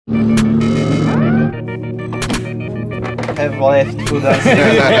Have left to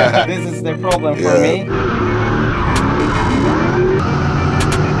that. This is the problem for me.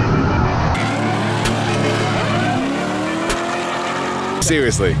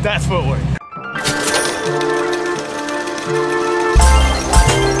 Seriously. That's footwork.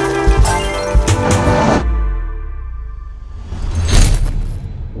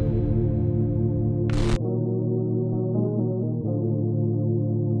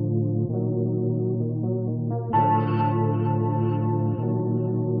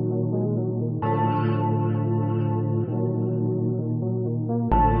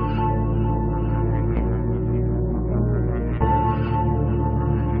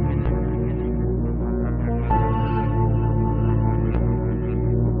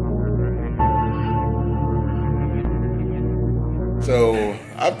 So,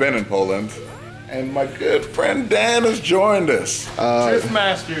 I've been in Poland, and my good friend Dan has joined us.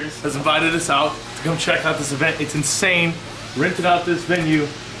 Driftmasters has invited us out to come check out this event. It's insane. Rented out this venue,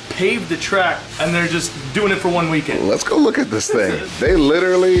 paved the track, and they're just doing it for one weekend. Let's go look at this thing. They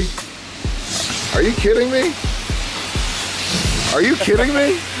literally... Are you kidding me? Are you kidding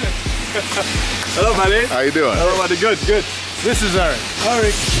me? Hello, buddy. How you doing? Hello, buddy. Good, good. This is Eric.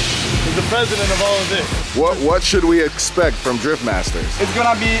 Eric is the president of all of this. What should we expect from Driftmasters? It's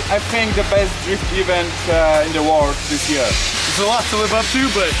gonna be, I think, the best drift event in the world this year. It's a lot to live up to,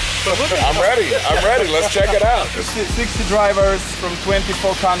 but look at I'm ready. I'm ready. Let's check it out. 60 drivers from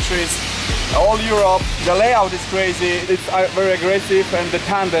 24 countries, all Europe. The layout is crazy. It's very aggressive, and the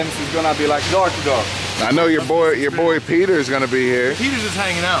tandems is gonna be like door to door. I know your boy Peter is gonna be here. Peter's just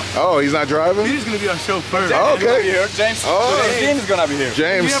hanging out. Oh, he's not driving? Peter's gonna be our chauffeur. Oh, okay. Here. James Dean is gonna be here.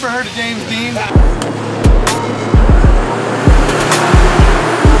 James. Have you ever heard of James Dean?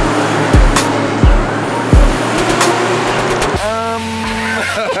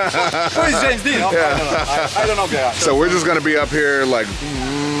 Who is James Dean? Oh, Yeah. I don't know. Yeah. So we're just gonna be up here like...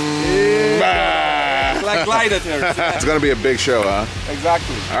 Like gladiators. It's gonna be a big show, huh?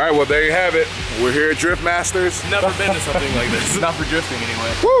 Exactly. All right, well there you have it. We're here at Driftmasters. Never been to something like this. Not for drifting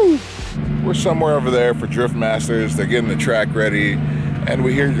anyway. Woo! We're somewhere over there for Driftmasters. They're getting the track ready, and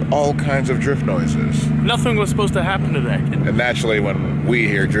we hear all kinds of drift noises. Nothing was supposed to happen today. And naturally, when we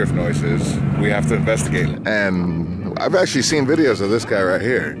hear drift noises, we have to investigate. And I've actually seen videos of this guy right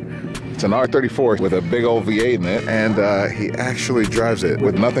here. It's an R34 with a big old V8 in it, and he actually drives it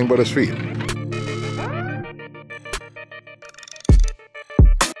with nothing but his feet.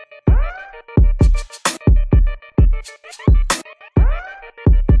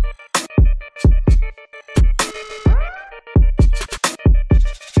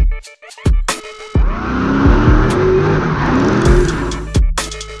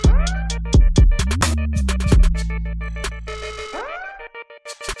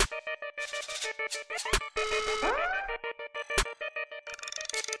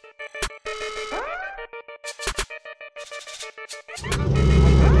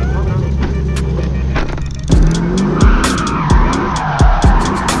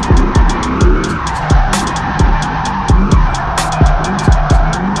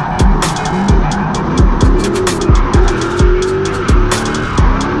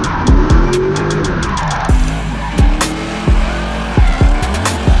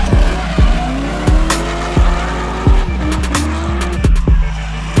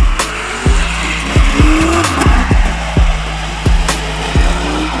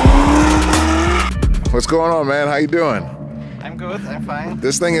 What's going on, man? How you doing? I'm good, I'm fine.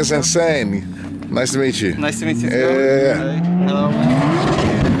 This thing is insane. Nice to meet you. Nice to meet you too. Yeah. Hello.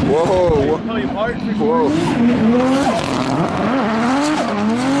 Whoa. Tell you apart. Whoa.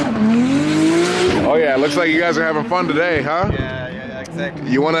 Oh yeah, looks like you guys are having fun today, huh? Yeah,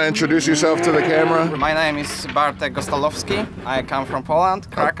 exactly. You want to introduce yourself to the camera? My name is Bartosz Ostałowski. I come from Poland,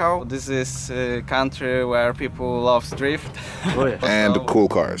 Krakow. This is a country where people love drift. Oh, yeah. And cool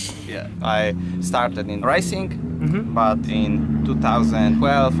cars. Yeah, I started in racing, but in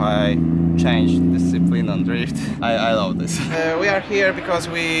 2012 I changed discipline on drift. I love this. We are here because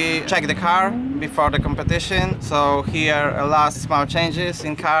we check the car before the competition. So here last small changes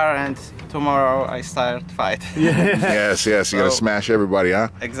in car, and tomorrow I start fight. Yes, you gotta smash everybody, huh?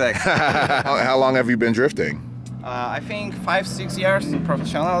 Exactly. How long have you been drifting? I think 5-6 years in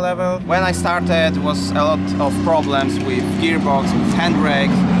professional level. When I started was a lot of problems with gearbox, with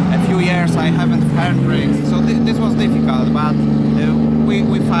handbrakes. A few years I haven't handbrakes, so this was difficult, but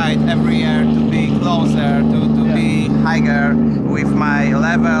we fight every year to be closer, to be higher with my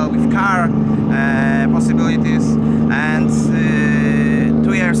level, with car possibilities. And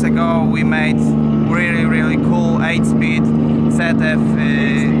 2 years ago we made really cool 8-speed ZF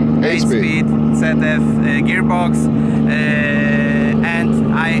speed. ZF gearbox,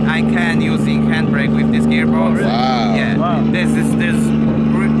 and I can using handbrake with this gearbox. Wow. Yeah, Wow. this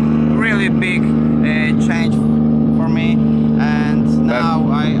really big change for me, and now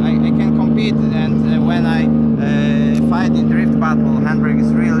I can compete. And when I fight in drift battle, handbrake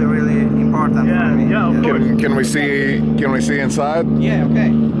is really important for me. Yeah, of course. Can we see inside? Yeah,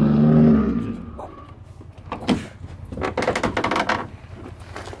 okay.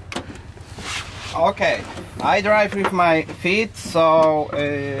 Okay, I drive with my feet, so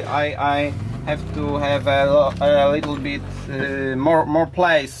I have to have a little bit more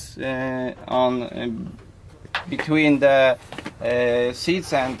place on between the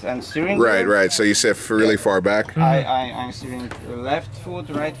seats and steering wheel. Right. So you sit really far back. I'm steering left foot,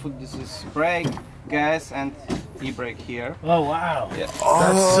 right foot. This is brake, gas, and e-brake here. Oh wow! Yeah.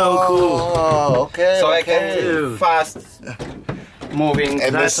 That's so cool. Oh, okay. So I can do fast moving.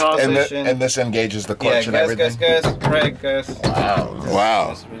 And That's this awesome. and this engages the clutch and everything. Gas, brake, gas. Wow.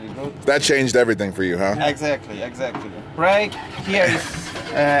 That's really good. That changed everything for you, huh? Exactly. Brake. Here is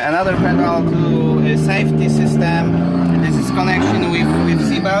another pedal to a safety system. This is connection with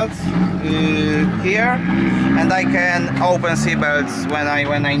seatbelts here, and I can open seatbelts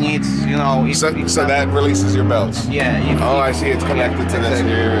when I need, you know. So that releases your belts. Yeah. I see. It's connected to this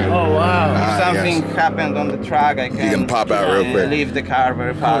here. Oh wow! If something happened on the track, I can pop out real quick. Leave the car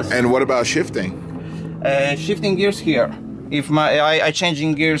very fast. And what about shifting? Shifting gears here. If I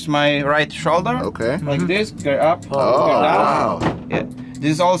changing gears my right shoulder, Okay. like this, gear up, Oh, gear down. wow. Yeah.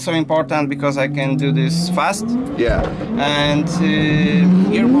 This is also important because I can do this fast, Yeah. and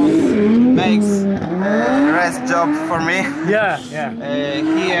gearbox makes the rest job for me. Yeah.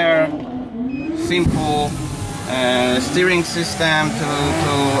 Here, simple steering system to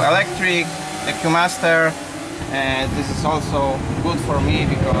electric, Driftmaster. This is also good for me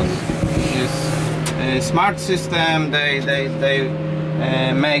because this smart system they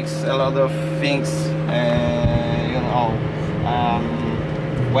makes a lot of things, you know.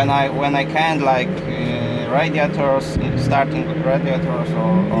 When I can, like radiators, starting with radiators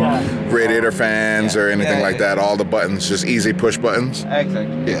or Radiator fans or anything like that. All the buttons, just easy push buttons.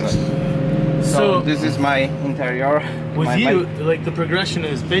 Exactly. Yes. So this is my interior. with my, you, like the progression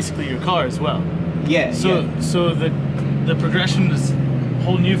is basically your car as well. Yeah. So the progression is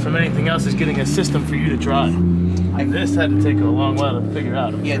whole new from anything else is getting a system for you to drive. And this had to take a long while to figure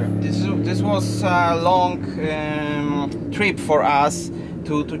out. I'm sure. This was a long trip for us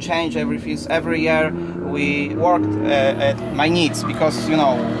to change everything. Every year we worked at my needs, because, you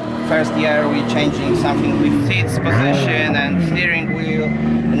know, first year we changing something with seats position and steering wheel,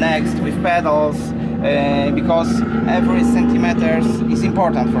 next with pedals, because every centimeter is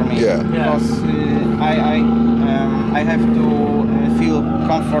important for me. Yeah. Because I have to feel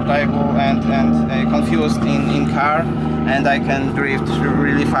comfortable and confused in car, and I can drift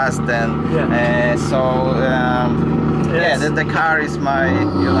really fast then. Yes. The car is my,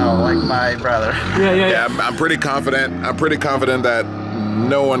 you know, like my brother. Yeah, I'm pretty confident. I'm pretty confident that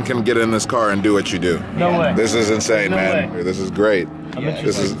no one can get in this car and do what you do. No way. This is insane, No man. way. This is great.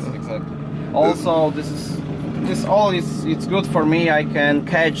 This is Exactly. Also, this all is, it's good for me. I can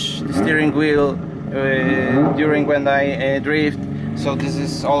catch the steering wheel during when I drift. So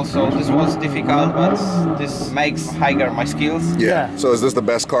this was difficult, but this makes higher my skills. yeah. So is this the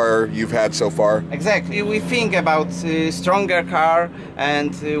best car you've had so far? Exactly. We think about stronger car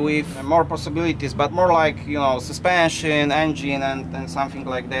and with more possibilities, but more like, you know, suspension, engine, and something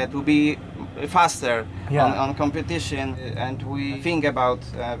like that to be faster on competition. And we think about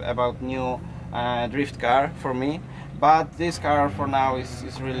new drift car for me. But this car for now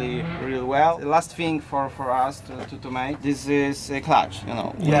is really well. The last thing for us to make, this is a clutch, you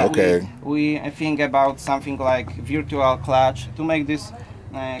know. Yeah. Okay. We think about something like virtual clutch to make this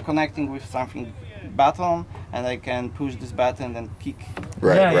connecting with something button, and I can push this button and kick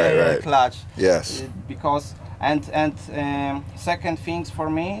Right. clutch. Yes. Because and second things for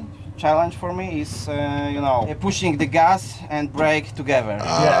me, challenge for me is you know, pushing the gas and brake together.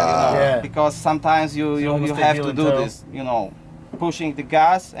 Because sometimes you have to do this, you know, pushing the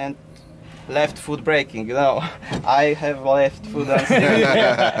gas and left foot braking, you know. I have left foot on steering.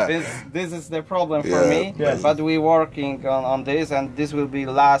 This is the problem for me. Yes. But we're working on this, and this will be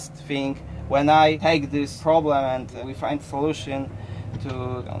last thing when I take this problem and we find solution to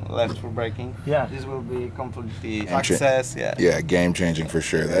left foot braking. Yeah. This will be completely success. Yeah, game changing for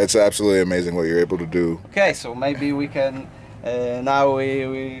sure. That's absolutely amazing what you're able to do. Okay, so maybe we can now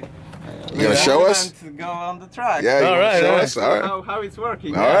we You gonna show us? Go on the track. Yeah, you All wanna right, show all us? All right. How it's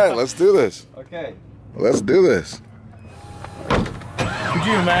working. All right, let's do this. Okay. Let's do this. Could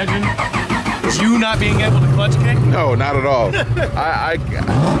you imagine you not being able to clutch kick? No, not at all. I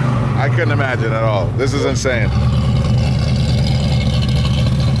couldn't imagine at all. This is insane.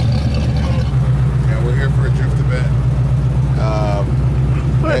 Yeah, we're here for a drift event.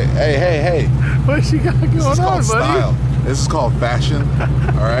 Hey. What you got going This is on, called buddy? style. This is called fashion.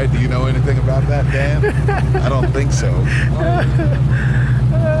 All right, do you know anything about that, Dan? I don't think so.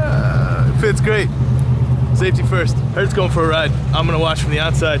 Fits great. Safety first. Hert's going for a ride. I'm gonna watch from the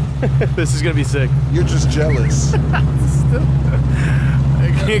outside. This is gonna be sick. You're just jealous. I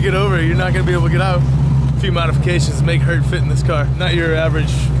can't get over it. You're not gonna be able to get out. A few modifications to make Hert fit in this car. Not your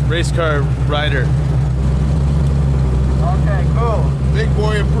average race car rider. Okay, cool. Big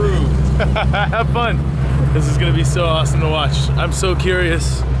boy improved. Have fun. This is gonna be so awesome to watch. I'm so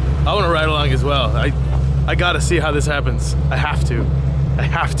curious. I wanna ride along as well. I gotta see how this happens. I have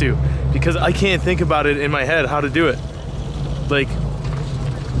to, because I can't think about it in my head how to do it. Like,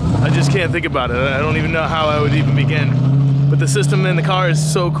 I just can't think about it. I don't even know how I would even begin. But the system in the car is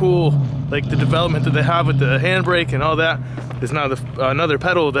so cool. Like the development that they have with the handbrake and all that is now another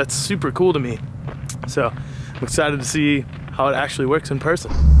pedal that's super cool to me. So I'm excited to see how it actually works in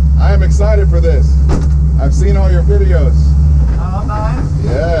person. I am excited for this. I've seen all your videos. Oh, nice.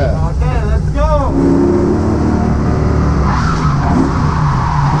 Yeah. Okay, let's go.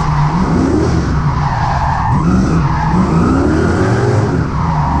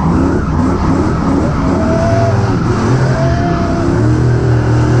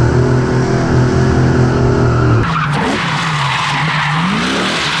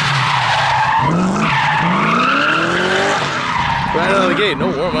 No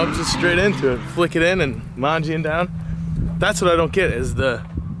warm up, just straight into it. Flick it in and manjiing down. That's what I don't get, is the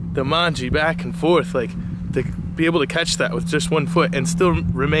manji back and forth, like to be able to catch that with just one foot and still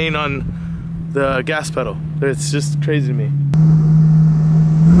remain on the gas pedal. It's just crazy to me.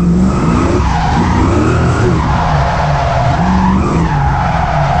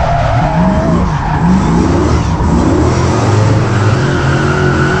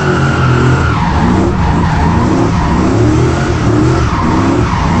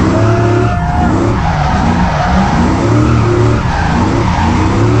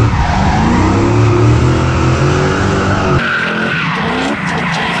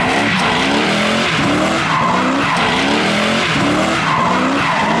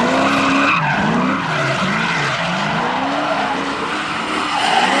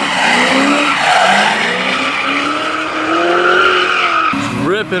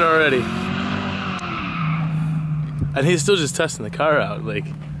 Already, and he's still just testing the car out. Like,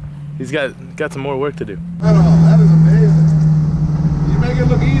 he's got some more work to do. That is amazing. You make it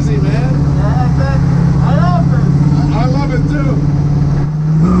look easy, man. Yeah, I love it. I love it too.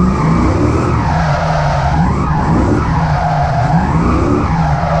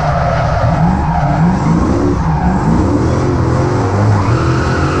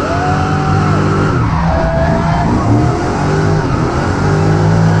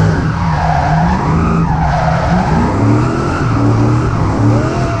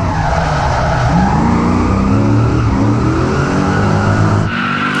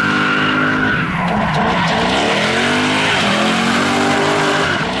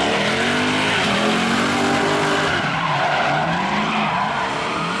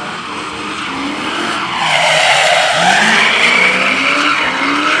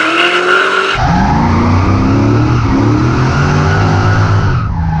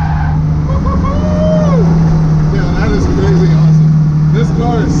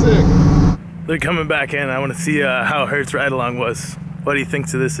 They're coming back in. I want to see how Hert's ride along was. What he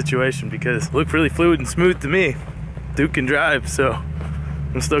thinks of this situation, because it looked really fluid and smooth to me. Duke can drive, so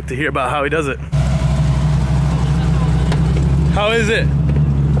I'm stoked to hear about how he does it. How is it?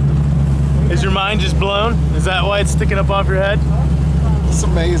 Is your mind just blown? Is that why it's sticking up off your head? It's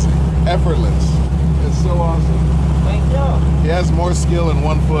amazing. Effortless. It's so awesome. Thank you. He has more skill in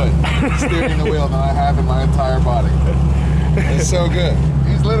one foot steering the wheel than I have in my entire body. It's so good.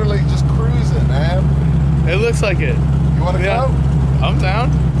 He's literally just cruising, man. It looks like it. You want to go? I'm down.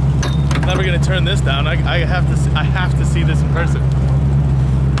 I'm never gonna turn this down. I have to see this in person.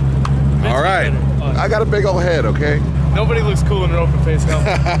 All right. I got a big old head, okay? Nobody looks cool in an open face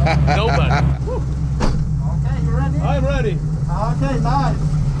helmet. Nobody. Okay, you ready? I'm ready. Okay, nice.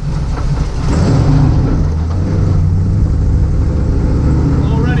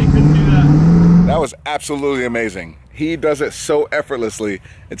 Already couldn't do that. That was absolutely amazing. He does it so effortlessly.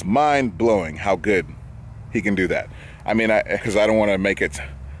 It's mind-blowing how good he can do that. I mean, because I don't want to make it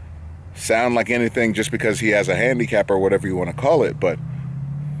sound like anything just because he has a handicap or whatever you want to call it, but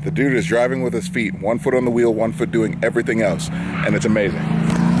The dude is driving with his feet, 1 foot on the wheel, 1 foot doing everything else, and it's amazing.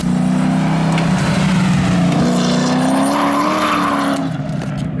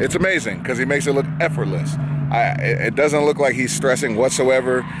 It's amazing because he makes it look effortless. It doesn't look like he's stressing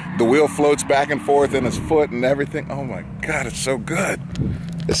whatsoever. The wheel floats back and forth in his foot and everything. Oh my God, it's so good.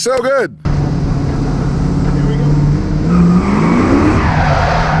 It's so good. Here we go.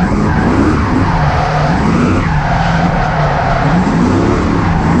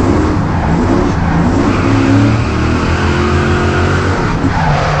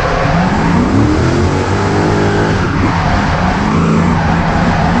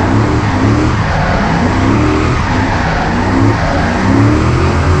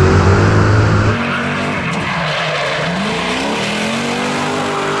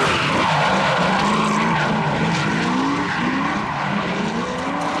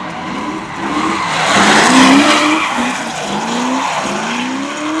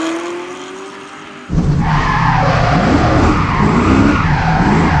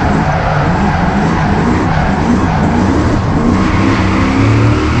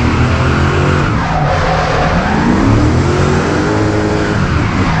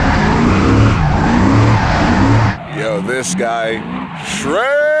 This guy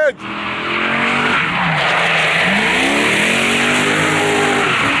shreds.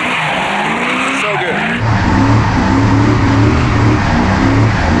 So good.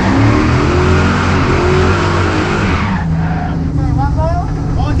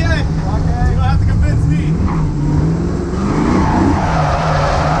 Okay. You don't have to convince me.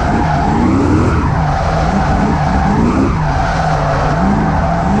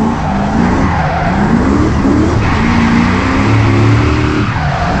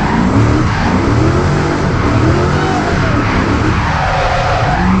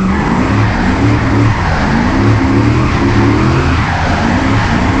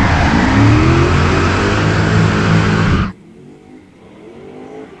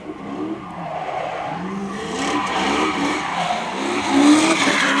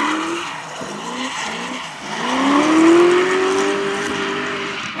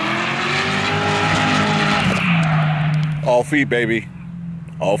 All feet, baby.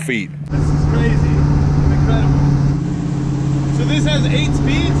 All feet. This is crazy. It's incredible. So this has 8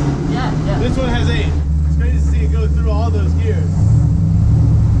 speeds? Yeah. This one has 8. It's crazy to see it go through all those gears.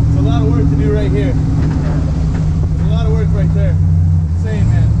 It's a lot of work to do right here. It's a lot of work right there. Insane,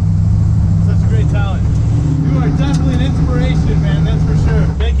 man. Such a great talent. You are definitely an inspiration, man. That's for sure.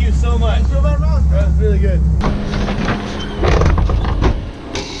 Thank you so much. That was really good.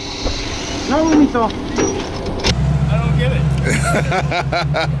 I don't get it.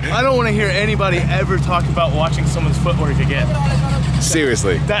 I don't want to hear anybody ever talk about watching someone's footwork again.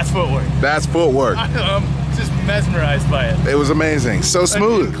 Seriously. That's footwork. That's footwork. I'm just mesmerized by it. It was amazing. So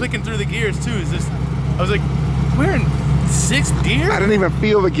smooth. Clicking through the gears too is just, I was like, we're in 6th gear? I didn't even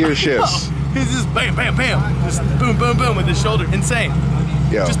feel the gear shifts. He's just bam, bam, bam. Just boom, boom, boom with his shoulder. Insane.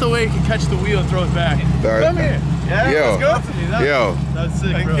 Yo. Just the way he can catch the wheel and throw it back. Come here. Yeah, Yo. let's go. Yo. That's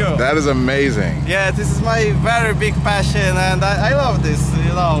sick, Thank bro. you. That is amazing. Yeah, this is my very big passion, and I love this,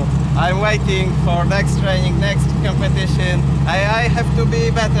 you know. I'm waiting for next training, next competition. I have to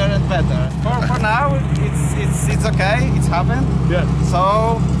be better and better. For now, it's okay, it's happened. Yeah.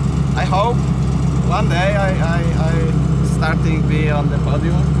 So I hope one day I starting be on the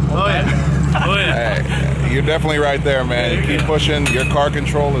podium. Oh yeah. Oh yeah. Hey, you're definitely right there, man. You keep pushing. Your car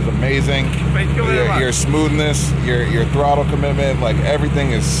control is amazing. Thank you very much. Your smoothness, your throttle commitment, like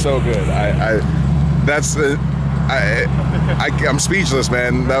everything is so good. I'm speechless,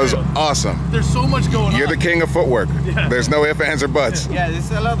 man. That was awesome. There's so much going on. You're the king of footwork. Yeah. There's no ifs, ands, or buts. Yeah,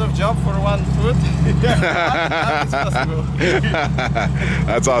 it's a lot of job for 1 foot. How it's possible.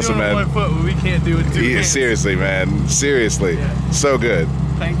 That's awesome, Doing man. 1 foot, we can't do it 2 hands. Seriously, man. Seriously. Yeah. So good.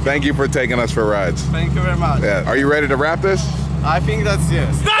 Thank you for taking us for rides. Thank you very much. Yeah. Are you ready to wrap this? I think that's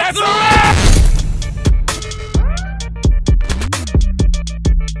yes. That's a wrap!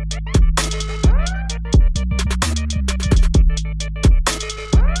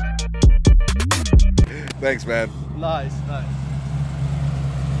 Thanks, man. Nice.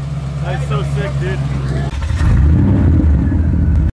 That's so sick, dude.